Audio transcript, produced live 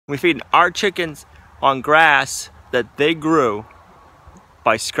We feed our chickens on grass that they grew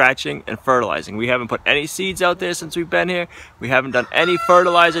by scratching and fertilizing. We haven't put any seeds out there since we've been here. We haven't done any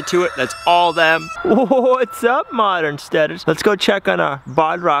fertilizer to it. That's all them. What's up, Modern Steaders? Let's go check on our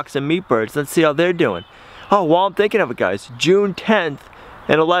bod rocks and meat birds. Let's see how they're doing. Oh, while I'm thinking of it, guys, June 10th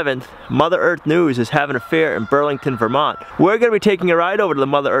and 11th, Mother Earth News is having a fair in Burlington, Vermont. We're going to be taking a ride over to the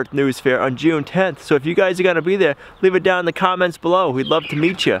Mother Earth News Fair on June 10th. So if you guys are going to be there, leave it down in the comments below. We'd love to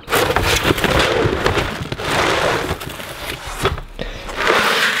meet you.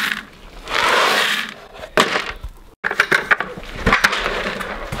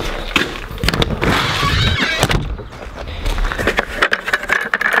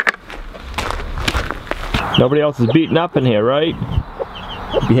 Nobody else is beating up in here, right?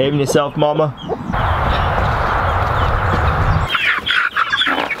 Behaving yourself, mama.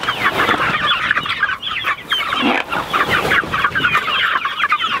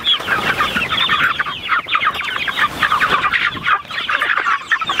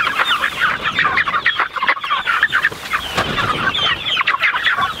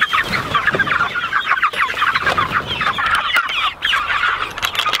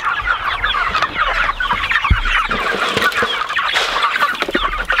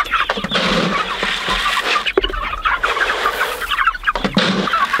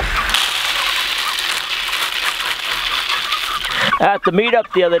 At the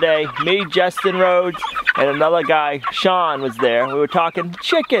meetup the other day, me, Justin Rhodes, and another guy, Sean, was there. We were talking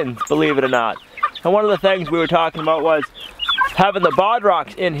chickens, believe it or not. And one of the things we were talking about was having the bod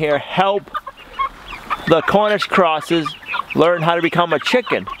rocks in here help the Cornish crosses learn how to become a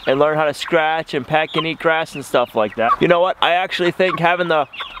chicken and learn how to scratch and peck and eat grass and stuff like that. You know what? I actually think having the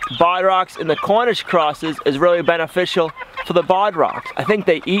bod rocks in the Cornish crosses is really beneficial for the bod rocks. I think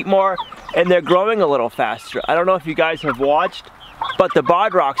they eat more and they're growing a little faster. I don't know if you guys have watched, but the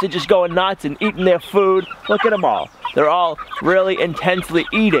bod rocks are just going nuts and eating their food. Look at them all. They're all really intensely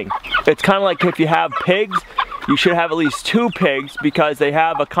eating. It's kind of like if you have pigs, you should have at least 2 pigs because they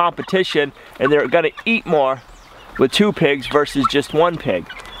have a competition and they're gonna eat more with 2 pigs versus just 1 pig.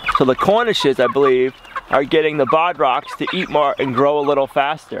 So the Cornishes, I believe, are getting the bod rocks to eat more and grow a little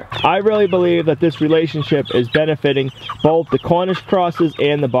faster. I really believe that this relationship is benefiting both the Cornish crosses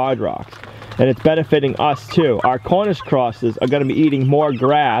and the bod rocks. And it's benefiting us too. Our Cornish crosses are going to be eating more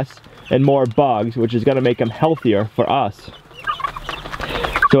grass and more bugs, which is going to make them healthier for us.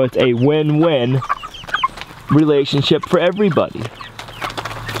 So it's a win-win relationship for everybody.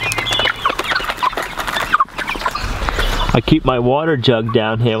 I keep my water jug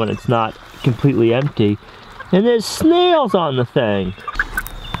down here when it's not completely empty. And there's snails on the thing.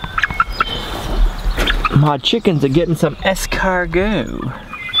 My chickens are getting some escargot.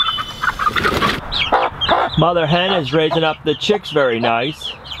 Mother hen is raising up the chicks very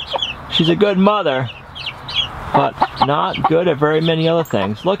nice. She's a good mother, but not good at very many other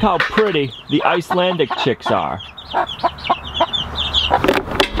things. Look how pretty the Icelandic chicks are.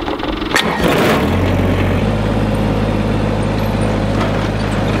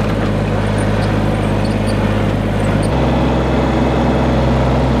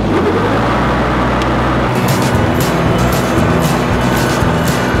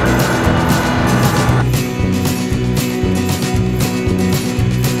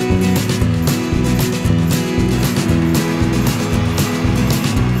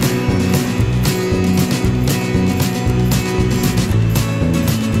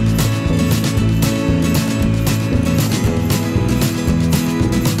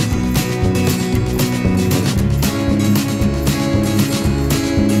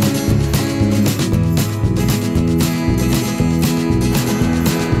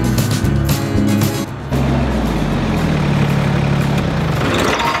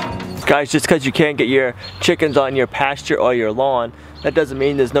 Guys, just because you can't get your chickens on your pasture or your lawn, that doesn't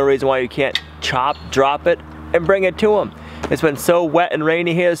mean there's no reason why you can't drop it, and bring it to them. It's been so wet and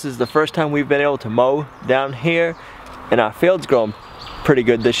rainy here. This is the first time we've been able to mow down here, and our field's grown pretty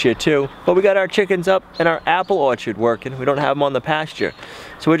good this year too. But we got our chickens up and our apple orchard working. We don't have them on the pasture.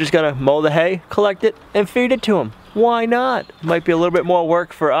 So we're just gonna mow the hay, collect it, and feed it to them. Why not? It might be a little bit more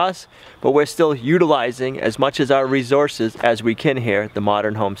work for us, but we're still utilizing as much as our resources as we can here at the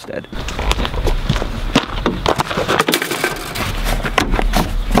Modern Homestead.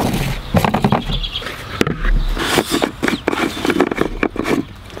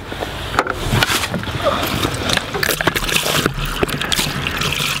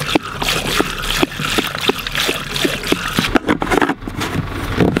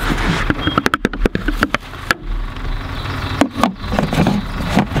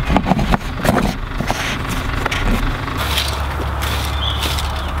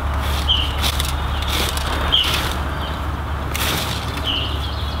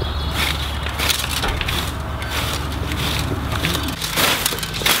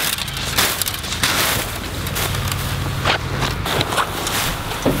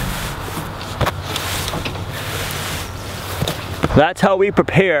 That's how we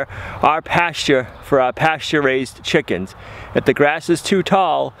prepare our pasture for our pasture-raised chickens. If the grass is too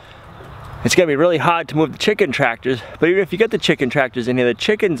tall, it's gonna be really hard to move the chicken tractors, but even if you get the chicken tractors in here, the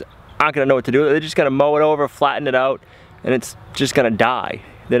chickens aren't gonna know what to do. They're just gonna mow it over, flatten it out, and it's just gonna die.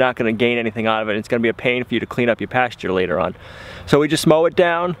 They're not gonna gain anything out of it. It's gonna be a pain for you to clean up your pasture later on. So we just mow it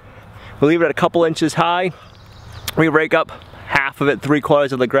down, we leave it at a couple inches high, we rake up half of it,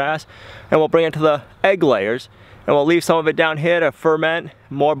 3/4 of the grass, and we'll bring it to the egg layers, and we'll leave some of it down here to ferment.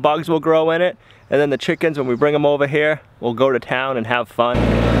 More bugs will grow in it, and then the chickens, when we bring them over here, we'll go to town and have fun.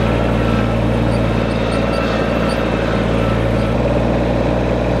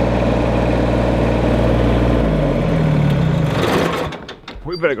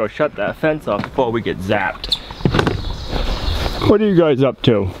 We better go shut that fence off before we get zapped. What are you guys up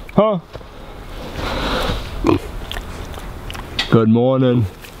to? Huh? Good morning.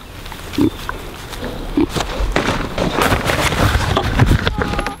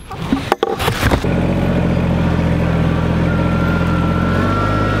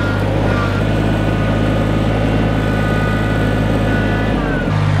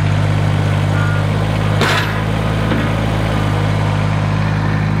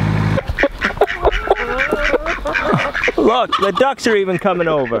 Look, the ducks are even coming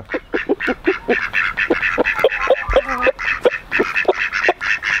over.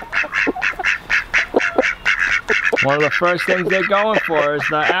 One of the first things they're going for is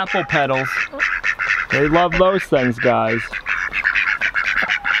the apple petals. They love those things, guys.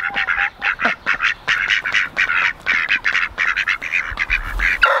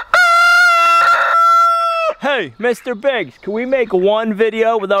 Hey, Mr. Biggs, can we make one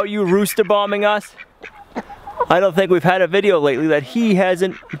video without you rooster bombing us? I don't think we've had a video lately that he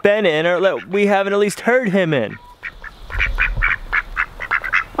hasn't been in, or that we haven't at least heard him in.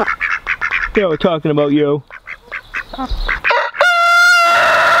 Yeah, we're talking about you.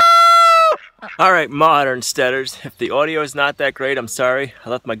 Alright, modern steaders, if the audio is not that great, I'm sorry. I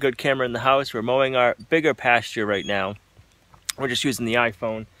left my good camera in the house. We're mowing our bigger pasture right now. We're just using the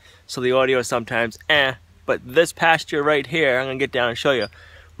iPhone, so the audio is sometimes but this pasture right here, I'm gonna get down and show you.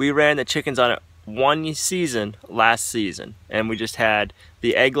 We ran the chickens on it one season last season, and we just had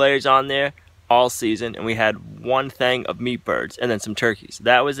the egg layers on there all season, and we had one thing of meat birds and then some turkeys.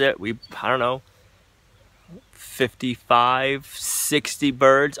 That was it. I don't know, 55, 60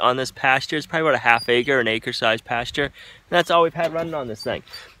 birds on this pasture. It's probably about a half acre, an acre sized pasture, and that's all we've had running on this thing.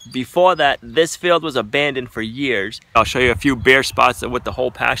 Before that, this field was abandoned for years. I'll show you a few bare spots of what the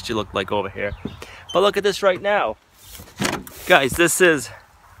whole pasture looked like over here. But look at this right now. Guys, this is,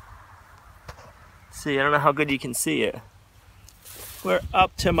 see, I don't know how good you can see it. We're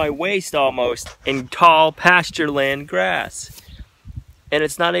up to my waist almost in tall pasture land grass. And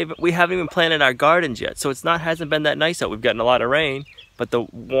it's not even, we haven't even planted our gardens yet. So it's not, hasn't been that nice out. We've gotten a lot of rain, but the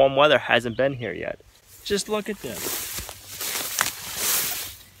warm weather hasn't been here yet. Just look at this.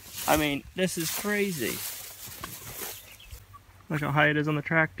 I mean, this is crazy. Look how high it is on the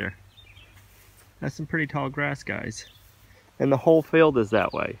tractor. That's some pretty tall grass, guys. And the whole field is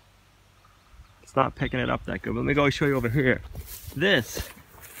that way. It's not picking it up that good. Let me go show you over here. This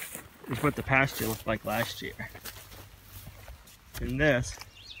is what the pasture looked like last year. And this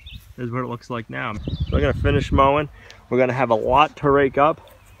is what it looks like now. So we're gonna finish mowing. We're gonna have a lot to rake up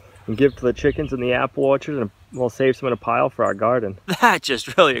and give to the chickens in the apple orchard, and we'll save some in a pile for our garden. That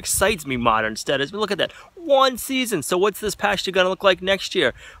just really excites me, modern steaders. But look at that, one season. So what's this pasture gonna look like next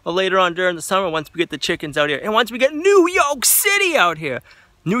year? Or later on during the summer, once we get the chickens out here. And once we get New York City out here.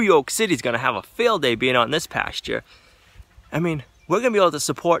 New York City's gonna have a field day being on this pasture. I mean, we're gonna be able to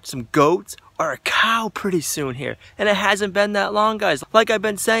support some goats or a cow pretty soon here. And it hasn't been that long, guys. Like I've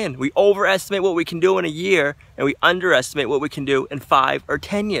been saying, we overestimate what we can do in a year, and we underestimate what we can do in 5 or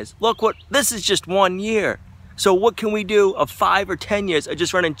 10 years. Look, this is just 1 year. So what can we do of 5 or 10 years of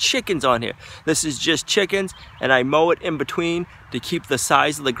just running chickens on here? This is just chickens, and I mow it in between to keep the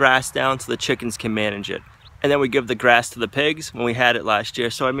size of the grass down so the chickens can manage it. And then we give the grass to the pigs when we had it last year.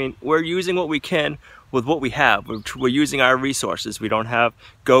 So I mean, we're using what we can with what we have. We're using our resources. We don't have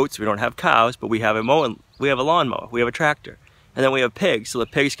goats, we don't have cows, but we have a lawnmower, we have a tractor. And then we have pigs, so the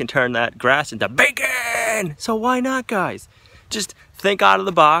pigs can turn that grass into bacon! So why not, guys? Just think out of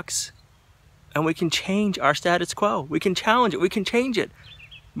the box, and we can change our status quo. We can challenge it, we can change it.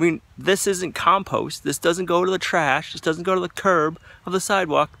 I mean, this isn't compost, this doesn't go to the trash, this doesn't go to the curb of the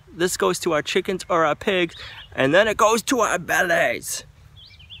sidewalk. This goes to our chickens or our pigs, and then it goes to our bellies.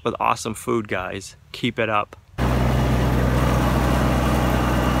 With awesome food, guys. Keep it up.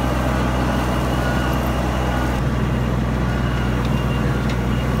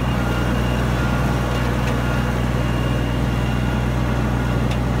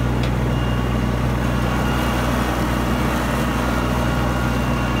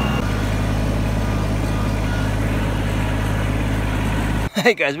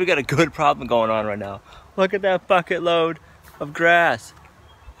 Hey guys, we got a good problem going on right now. Look at that bucket load of grass.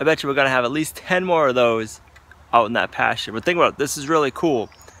 I bet you we're gonna have at least 10 more of those out in that pasture. But think about it, this is really cool.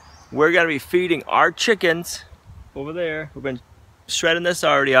 We're gonna be feeding our chickens over there. We've been shredding this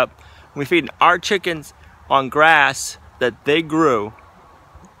already up. We're feeding our chickens on grass that they grew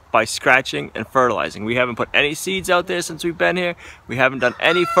by scratching and fertilizing. We haven't put any seeds out there since we've been here. We haven't done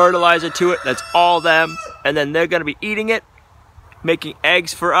any fertilizer to it. That's all them. And then they're gonna be eating it, making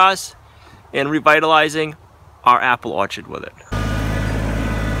eggs for us, and revitalizing our apple orchard with it.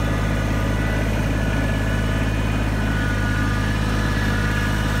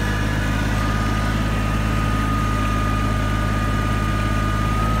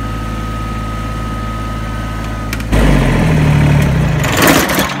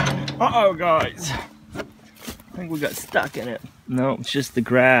 Uh-oh, guys. I think we got stuck in it. No, it's just the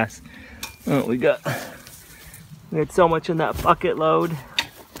grass. Oh, we had so much in that bucket load.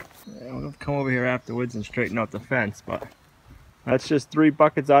 Yeah, we'll come over here afterwards and straighten out the fence, but that's just 3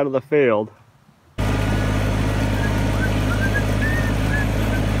 buckets out of the field.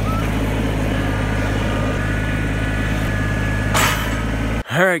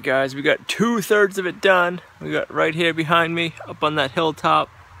 Alright guys, we got 2/3 of it done. We got right here behind me, up on that hilltop,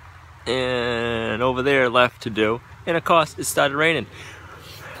 and over there left to do. And of course, it started raining.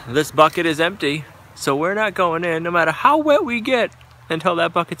 This bucket is empty, so we're not going in no matter how wet we get until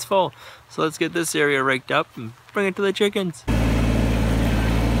that bucket's full. So let's get this area raked up and bring it to the chickens.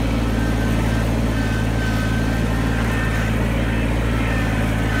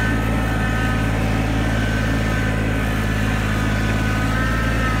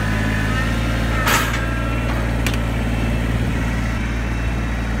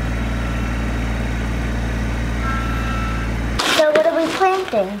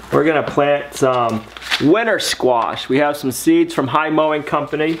 We're gonna plant some winter squash. We have some seeds from High Mowing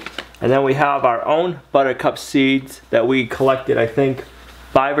Company, and then we have our own buttercup seeds that we collected, I think,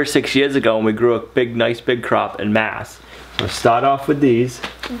 5 or 6 years ago, and we grew a nice big crop in Mass. So we'll start off with these.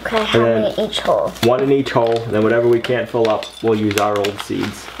 Okay, how many in each hole? 1 in each hole, and then whatever we can't fill up, we'll use our old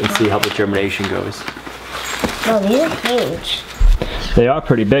seeds and see how the germination goes. Oh, these are huge. They are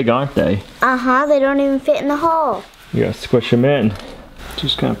pretty big, aren't they? Uh-huh, they don't even fit in the hole. You gotta squish them in.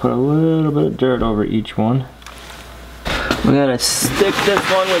 Just gonna put a little bit of dirt over each one. We're gonna stick this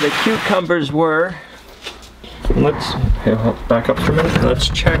one where the cucumbers were. Let's back up for a minute. Let's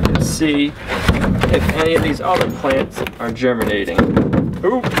check and see if any of these other plants are germinating.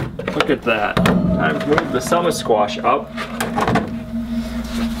 Ooh, look at that. I've moved the summer squash up.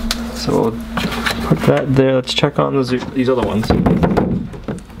 So we'll put that there. Let's check on these other ones.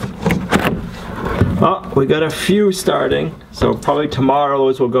 Oh, we got a few starting, so probably tomorrow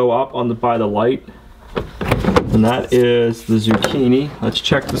those will go up by the light. And that is the zucchini. Let's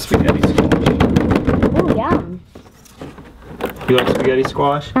check the spaghetti squash. Oh, yum. You like spaghetti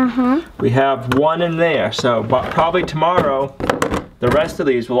squash? Uh-huh. We have 1 in there, so probably tomorrow the rest of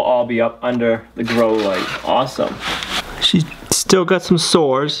these will all be up under the grow light. Awesome. She's still got some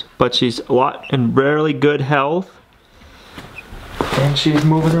sores, but she's in really good health. And she's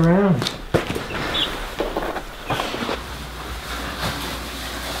moving around.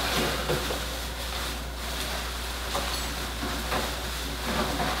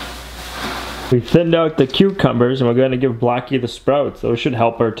 We thinned out the cucumbers and we're going to give Blackie the sprouts. Those should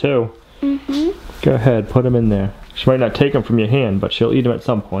help her too. Mm-hmm. Go ahead, put them in there. She might not take them from your hand, but she'll eat them at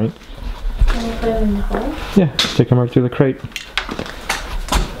some point. Can I put them in the hole? Yeah, stick them right through the crate.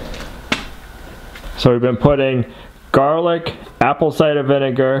 So we've been putting garlic, apple cider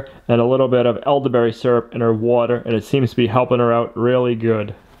vinegar, and a little bit of elderberry syrup in her water, and it seems to be helping her out really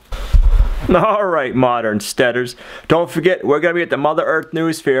good. Alright, Modern Steaders. Don't forget, we're going to be at the Mother Earth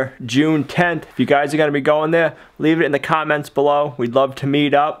News Fair June 10th. If you guys are going to be going there, leave it in the comments below. We'd love to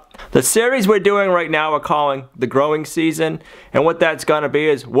meet up. The series we're doing right now we're calling The Growing Season. And what that's going to be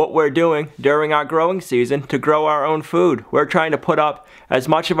is what we're doing during our growing season to grow our own food. We're trying to put up as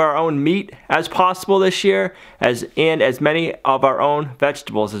much of our own meat as possible this year and as many of our own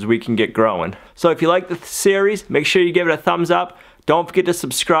vegetables as we can get growing. So if you like the series, make sure you give it a thumbs up. Don't forget to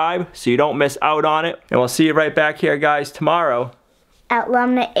subscribe so you don't miss out on it. And we'll see you right back here, guys, tomorrow. At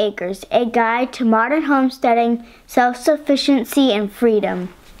Lumnah Acres, a guide to modern homesteading, self-sufficiency, and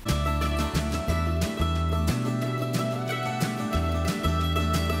freedom.